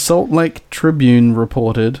 The Salt Lake Tribune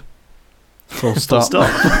reported... Full stop.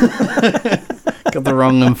 Got the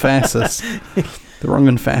wrong emphasis. The wrong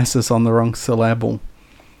emphasis on the wrong syllable.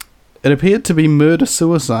 It appeared to be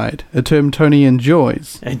murder-suicide, a term Tony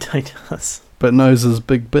enjoys. It does. But knows as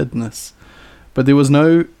big business. But there was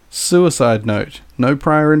no suicide note, no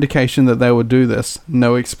prior indication that they would do this,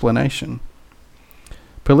 no explanation.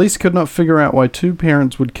 Police could not figure out why 2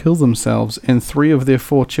 parents would kill themselves and 3 of their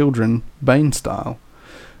 4 children, Bane style.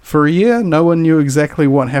 For a year, no one knew exactly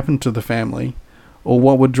what happened to the family, or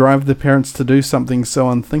what would drive the parents to do something so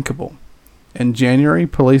unthinkable. In January,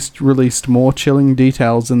 police released more chilling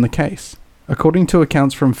details in the case. According to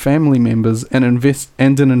accounts from family members and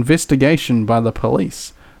an investigation by the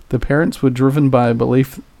police, the parents were driven by a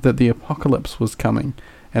belief that the apocalypse was coming,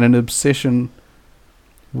 and an obsession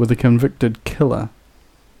with a convicted killer.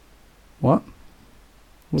 What?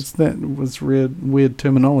 What's that? Was weird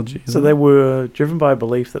terminology. So they were driven by a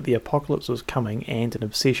belief that the apocalypse was coming and an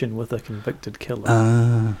obsession with a convicted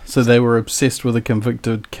killer. So they were obsessed with a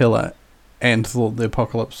convicted killer and thought the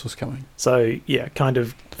apocalypse was coming. So, yeah, kind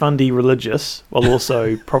of fundy religious, while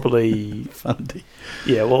also probably... Fundy.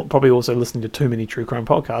 Yeah, well, probably also listening to too many true crime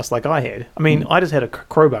podcasts like I had. I mean, I just had a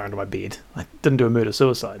crowbar under my bed. I didn't do a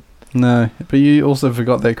murder-suicide. No, but you also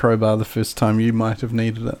forgot that crowbar the first time you might have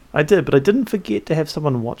needed it. I did, but I didn't forget to have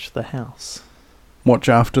someone watch the house. Watch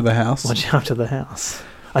after the house? Watch after the house.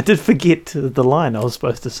 I did forget the line I was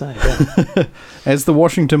supposed to say. Yeah. As the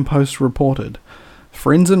Washington Post reported,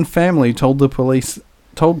 friends and family told police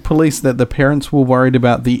that the parents were worried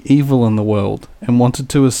about the evil in the world and wanted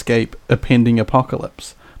to escape a pending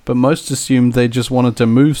apocalypse, but most assumed they just wanted to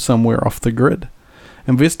move somewhere off the grid.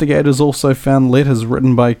 Investigators also found letters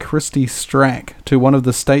written by Christy Strack to one of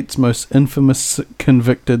the state's most infamous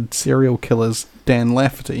convicted serial killers, Dan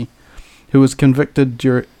Lafferty, who was convicted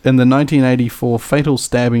in the 1984 fatal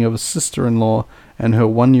stabbing of his sister-in-law and her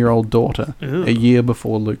 1-year-old daughter, a year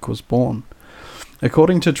before Luke was born.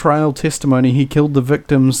 According to trial testimony, he killed the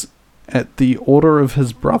victims at the order of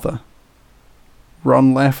his brother,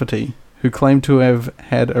 Ron Lafferty, who claimed to have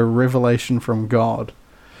had a revelation from God.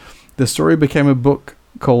 The story became a book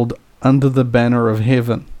called Under the Banner of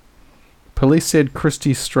Heaven. Police said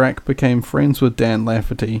Christy Strack became friends with Dan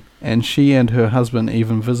Lafferty, and she and her husband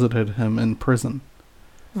even visited him in prison.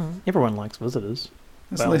 Everyone likes visitors.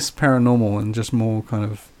 It's less paranormal and just more kind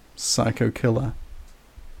of psycho killer.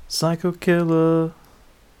 Psycho killer.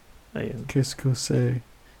 Qu'est-ce que c'est?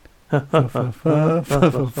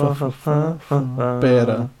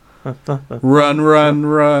 Better. Run, run,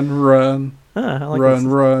 run, run. I like Run, this.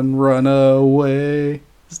 run, run away.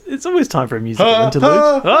 It's always time for a musical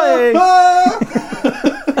interlude.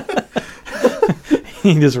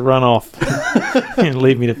 You just run off and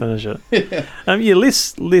leave me to finish it.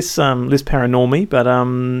 Less paranormy, but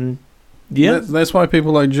yeah. That's why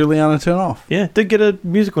people like Juliana turn off. Yeah, did get a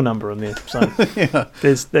musical number in there. So Yeah.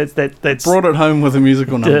 that's Brought it home with a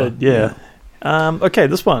musical number. yeah. Okay,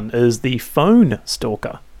 this one is the phone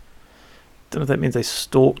stalker. Don't know if that means they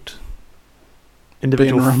stalked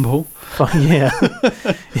individual Ben Rumble. yeah,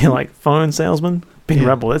 like phone salesman. Ben Yeah.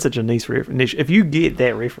 Rumble. That's such a niche reference. If you get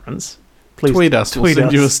that reference, please Tweet us. We'll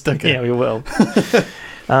send you a sticker. Yeah, we will.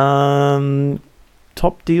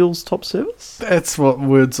 Top deals, top service. That's what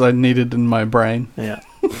words I needed in my brain. Yeah.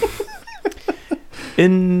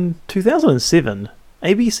 In 2007,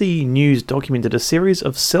 ABC News documented a series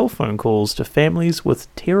of cell phone calls to families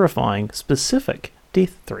with terrifying, specific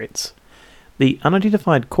death threats. The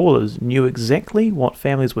unidentified callers knew exactly what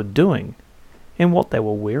families were doing and what they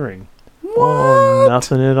were wearing. What? Oh,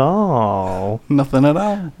 nothing at all. Nothing at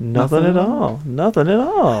all. Nothing at all. Nothing at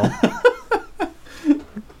all.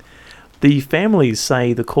 The families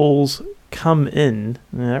say the calls come in.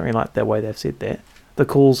 I don't really like that way they've said that. The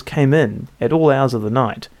calls came in at all hours of the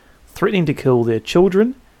night, threatening to kill their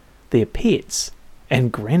children, their pets,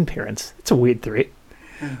 and grandparents. It's a weird threat.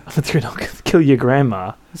 I'm a threat, I'll kill your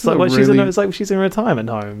grandma. It's like, it's like she's in a retirement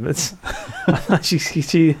home. It's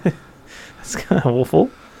it's kind of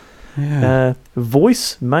awful. Yeah.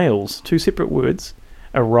 Voice mails, two separate words,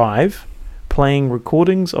 arrive, playing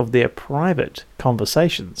recordings of their private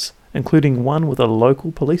conversations, including one with a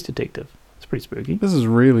local police detective. It's pretty spooky. This is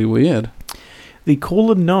really weird. The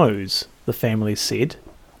caller knows, the family said,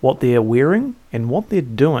 what they're wearing and what they're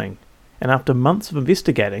doing, and after months of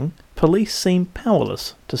investigating, police seem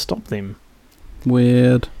powerless to stop them.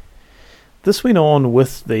 Weird. This went on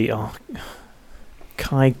with the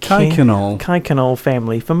Kaikanol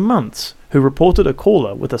family for months, who reported a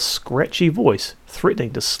caller with a scratchy voice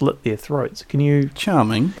threatening to slit their throats. Can you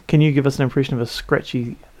Charming. give us an impression of a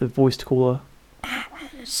scratchy voiced caller?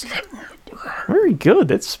 Very good.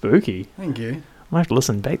 That's spooky. Thank you. I might have to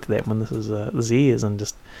listen back to that when this is this airs and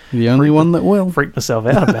just The only one that will. freak myself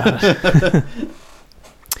out about it.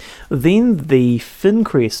 Then the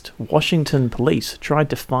Fincrest, Washington police tried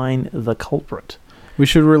to find the culprit. We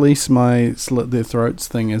should release my slit their throats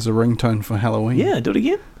thing as a ringtone for Halloween. Yeah, do it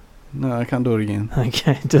again. No, I can't do it again.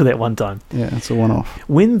 Okay, do that one time. Yeah, it's a one-off.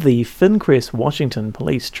 When the Fincrest, Washington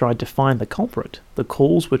police tried to find the culprit, the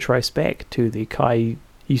calls were traced back to the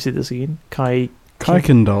you said this again?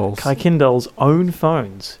 Kuykendall's own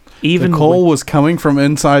phones. The call was coming from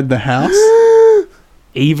inside the house?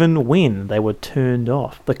 Even when they were turned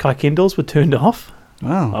off. The Kuykendalls were turned off?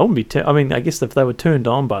 Wow. I wouldn't be... I mean, I guess if they were turned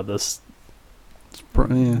on by this...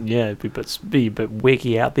 Yeah. it'd be a bit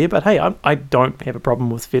wacky out there. But hey, I don't have a problem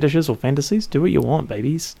with fetishes or fantasies. Do what you want,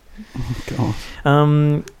 babies. Oh,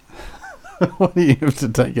 God. Why do you have to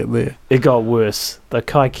take it there? It got worse. The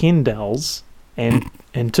Kuykendalls and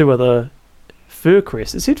two other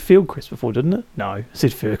Furcrest. It said Fieldcrest before, didn't it? No, it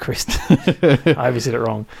said Furcrest. I obviously said it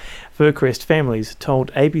wrong. Furcrest families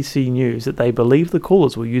told ABC News that they believe the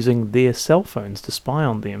callers were using their cell phones to spy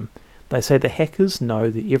on them. They say the hackers know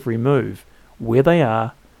their every move, where they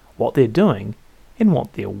are, what they're doing, and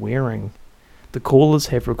what they're wearing. The callers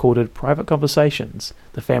have recorded private conversations,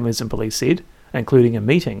 the families and police said, including a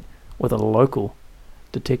meeting with a local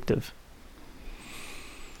detective.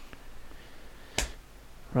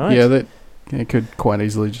 Right? Yeah, that could quite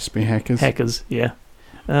easily just be hackers. Hackers, yeah.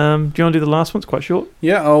 Do you want to do the last one? It's quite short.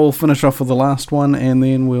 Yeah, I'll finish off with the last one, and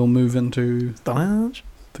then we'll move into Strange.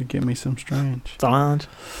 to Get Me Some Strange. Strange.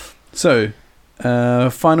 So,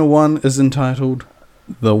 final one is entitled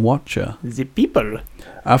The Watcher. The people.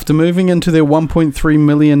 After moving into their $1.3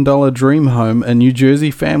 million dream home, a New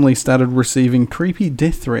Jersey family started receiving creepy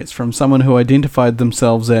death threats from someone who identified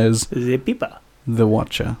themselves as The people. The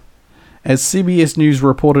Watcher. As CBS News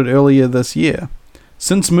reported earlier this year,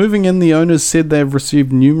 since moving in, the owners said they have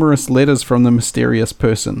received numerous letters from the mysterious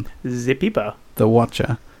person. The people. The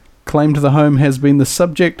Watcher claimed the home has been the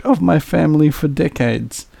subject of my family for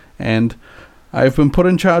decades, and I have been put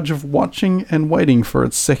in charge of watching and waiting for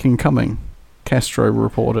its second coming, Castro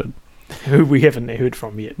reported. Who we haven't heard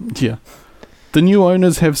from yet. Yeah. The new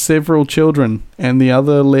owners have several children, and the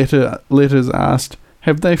other letters asked,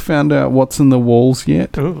 have they found out what's in the walls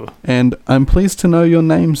yet? Ooh. And I'm pleased to know your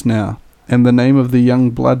names now, and the name of the young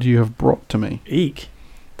blood you have brought to me. Eek.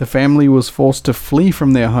 The family was forced to flee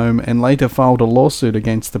from their home and later filed a lawsuit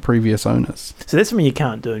against the previous owners. So that's something you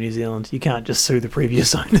can't do in New Zealand. You can't just sue the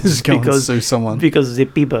previous owners Go and sue someone. because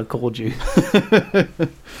Zepiba called you.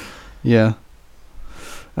 Yeah.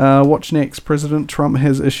 Watch next. President Trump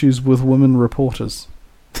has issues with women reporters.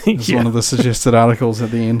 It's Yeah. one of the suggested articles at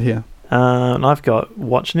the end here. And I've got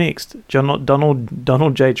watch next.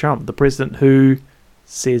 Donald J. Trump, the president who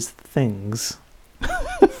says things.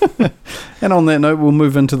 And on that note, we'll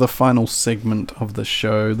move into the final segment of the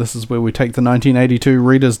show. This is where we take the 1982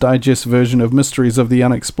 Reader's Digest version of Mysteries of the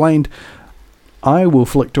Unexplained. I will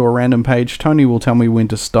flick to a random page, Tony will tell me when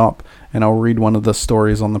to stop, and I'll read one of the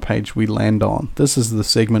stories on the page we land on. This is the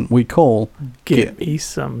segment we call... Get me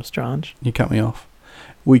some strange. You cut me off.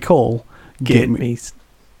 We call... Get me...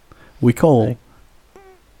 We call...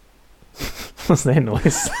 What's that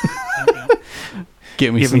noise?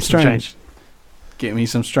 Get me Give some me some strange. Get me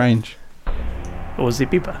some strange. Or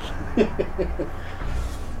Zepiba.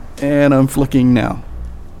 And I'm flicking now.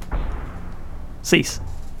 Cease.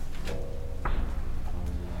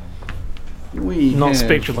 Not Not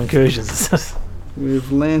spectral incursions.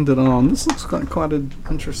 We've landed on... This looks like quite an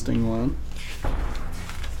interesting one.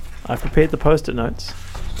 I've prepared the post-it notes.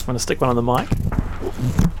 I'm going to stick one on the mic.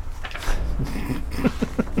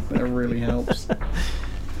 That really helps.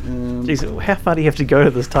 Jeez, how far do you have to go to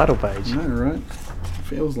this title page? No, right?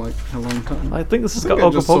 Feels like a long time. I think this has I got think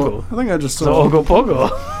I just Ogopogo. saw- I think I just So saw...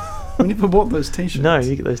 Ogopogo. We never bought those t-shirts. No,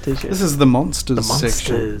 you get those t-shirts. This is the monsters, the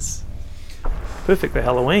section. monsters. Perfect for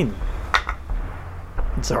Halloween.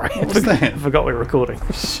 Sorry, What was that? I forgot we're recording.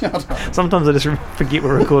 Shut up. Sometimes I just forget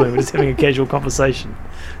we're recording. We're just having a casual conversation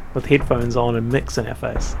with headphones on and mix in our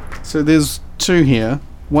face. So there's two here.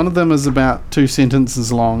 One of them is about 2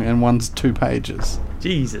 sentences long and one's 2 pages.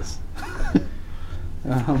 Jesus.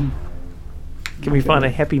 Um, Can we find a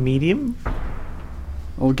happy medium?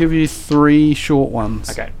 I'll give you 3 short ones.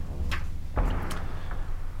 Okay.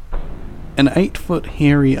 An 8-foot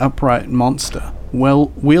hairy upright monster,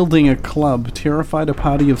 wielding a club, terrified a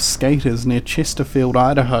party of skaters near Chesterfield,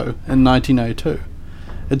 Idaho in 1902.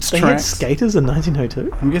 Its They had tracks... skaters in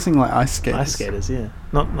 1902? I'm guessing like ice skaters. Ice skaters, yeah.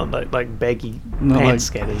 Not like baggy Not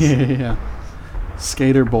pants like- skaters. Yeah.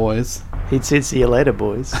 Skater boys. He'd said, see you later,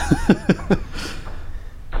 boys.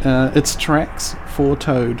 Its tracks,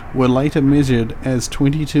 4-toed, were later measured as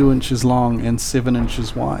 22 inches long and 7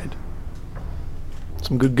 inches wide.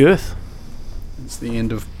 Some good girth. It's the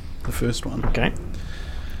end of the first one. Okay.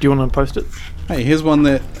 Do you want to post it? Hey, here's one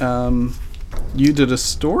that you did a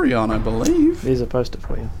story on, I believe. There's a post-it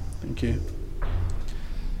for you. Thank you.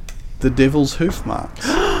 The Devil's Hoof Marks.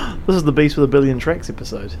 This is the Beast with a Billion Tracks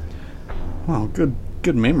episode. Wow, good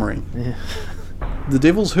memory. Yeah. The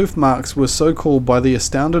Devil's Hoof Marks were so called by the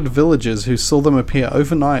astounded villagers who saw them appear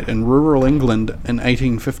overnight in rural England in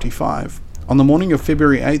 1855. On the morning of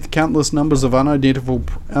February 8th, countless numbers of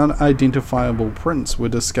unidentifiable prints were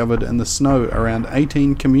discovered in the snow around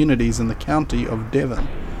 18 communities in the county of Devon.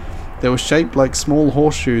 They were shaped like small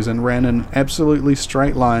horseshoes and ran in absolutely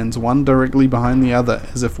straight lines, one directly behind the other,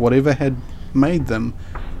 as if whatever had made them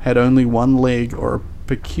had only one leg or a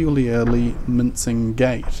peculiarly mincing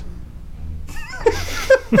gait.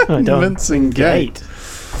 Mincing gait.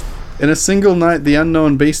 In a single night, the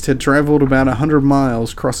unknown beast had travelled about 100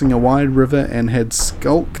 miles, crossing a wide river, and had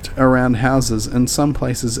skulked around houses. In some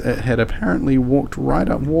places, it had apparently walked right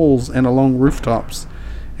up walls and along rooftops,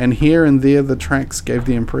 and here and there the tracks gave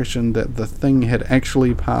the impression that the thing had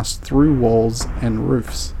actually passed through walls and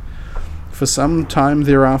roofs. For some time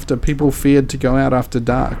thereafter, people feared to go out after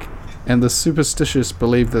dark, and the superstitious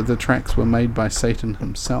believed that the tracks were made by Satan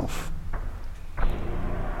himself.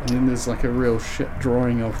 And then there's like a real shit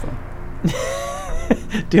drawing of them.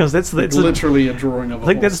 That's Literally a drawing of a I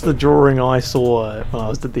think that's horse. the drawing I saw when I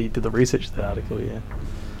was did the research of the article. Yeah.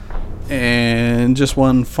 And just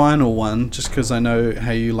one final one, just because I know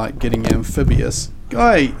how you like getting amphibious.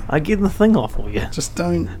 Guy, I get the thing off for you. just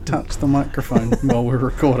don't touch the microphone while we're There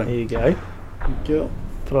recording. you go. Go.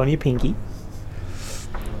 Put on your pinky.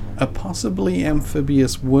 A possibly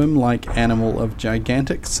amphibious worm-like animal of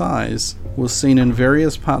gigantic size was seen in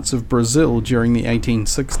various parts of Brazil during the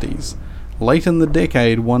 1860s. Late in the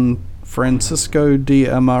decade, one Francisco de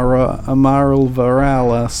Amaral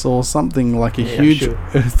Varela saw something like a huge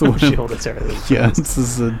earthworm. I'm sure that's how it is. Yeah, this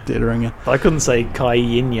is a dead ringer. I couldn't say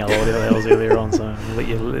Cayenne or whatever the hell was earlier on, so I'll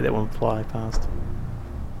let that one fly past.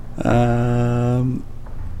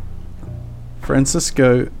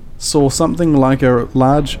 Francisco saw something like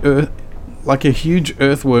a huge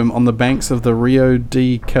earthworm on the banks of the Rio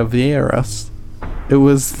de Caveiras. It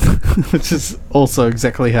was, which is also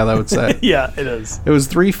exactly how they would say it. Yeah, it is. It was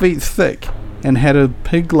 3 feet thick and had a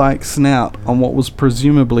pig-like snout on what was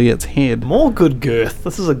presumably its head. More good girth.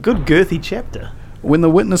 This is a good girthy chapter. When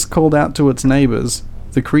the witness called out to its neighbours,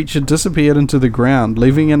 the creature disappeared into the ground,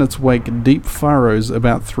 leaving in its wake deep furrows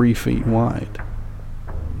about 3 feet wide.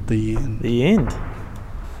 The end. The end.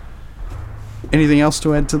 Anything else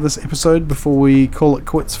to add to this episode before we call it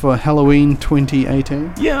quits for Halloween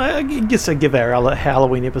 2018? Yeah, I guess I'd give our other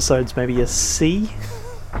Halloween episodes maybe a C.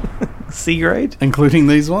 C grade? Including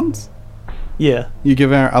these ones? Yeah. You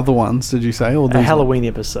give our other ones, did you say? Or these Halloween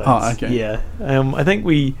episodes. Oh, okay. Yeah. I think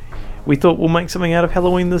we thought we'll make something out of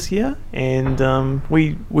Halloween this year, and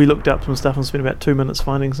we looked up some stuff and spent about 2 minutes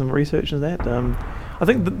finding some research into that. I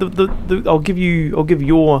think I'll give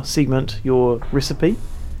your segment your recipe.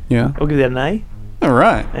 Yeah. I'll give that an A. All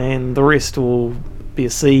right. And the rest will be a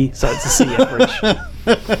C, so it's a C average.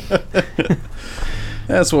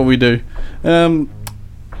 That's what we do.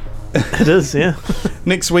 It is, yeah.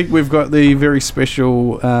 Next week we've got the very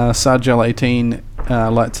special Sargel 18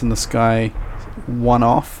 Lights in the Sky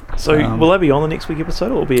one-off. So will that be on the next week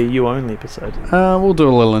episode, or will it be a you-only episode? We'll do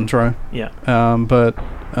a little intro. Yeah. But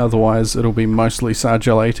otherwise it'll be mostly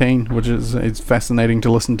Sargel 18, which is it's fascinating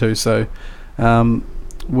to listen to. So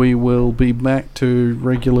we will be back to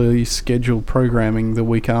regularly scheduled programming the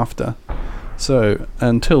week after. So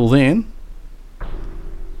until then,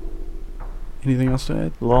 anything else to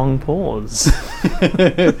add? Long pause.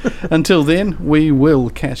 Until then, we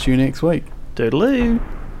will catch you next week. Toodaloo.